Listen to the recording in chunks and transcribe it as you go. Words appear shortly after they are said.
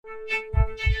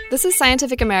This is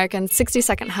Scientific American's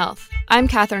 60-Second Health. I'm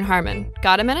Katherine Harmon.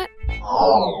 Got a minute?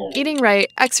 Eating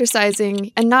right,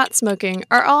 exercising, and not smoking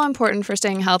are all important for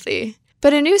staying healthy.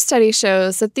 But a new study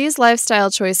shows that these lifestyle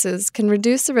choices can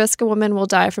reduce the risk a woman will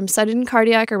die from sudden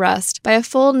cardiac arrest by a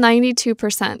full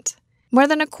 92%. More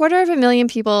than 250,000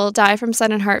 people die from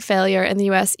sudden heart failure in the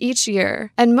U.S. each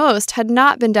year, and most had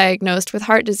not been diagnosed with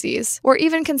heart disease or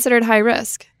even considered high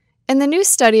risk. In the new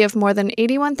study of more than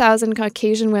 81,000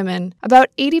 Caucasian women, about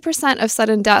 80% of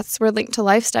sudden deaths were linked to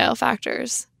lifestyle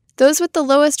factors. Those with the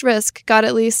lowest risk got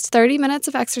at least 30 minutes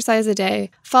of exercise a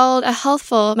day, followed a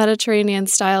healthful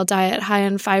Mediterranean-style diet high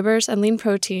in fibers and lean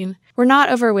protein, were not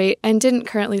overweight, and didn't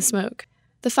currently smoke.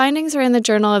 The findings are in the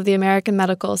Journal of the American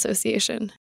Medical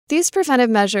Association. These preventive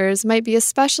measures might be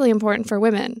especially important for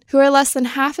women, who are less than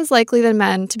half as likely than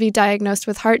men to be diagnosed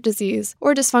with heart disease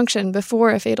or dysfunction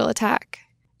before a fatal attack.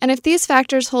 And if these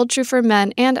factors hold true for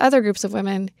men and other groups of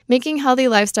women, making healthy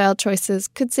lifestyle choices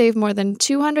could save more than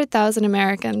 200,000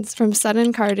 Americans from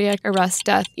sudden cardiac arrest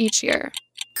death each year.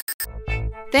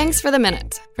 Thanks for the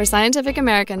minute. For Scientific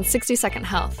American's 60-Second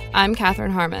Health, I'm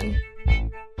Katherine Harmon.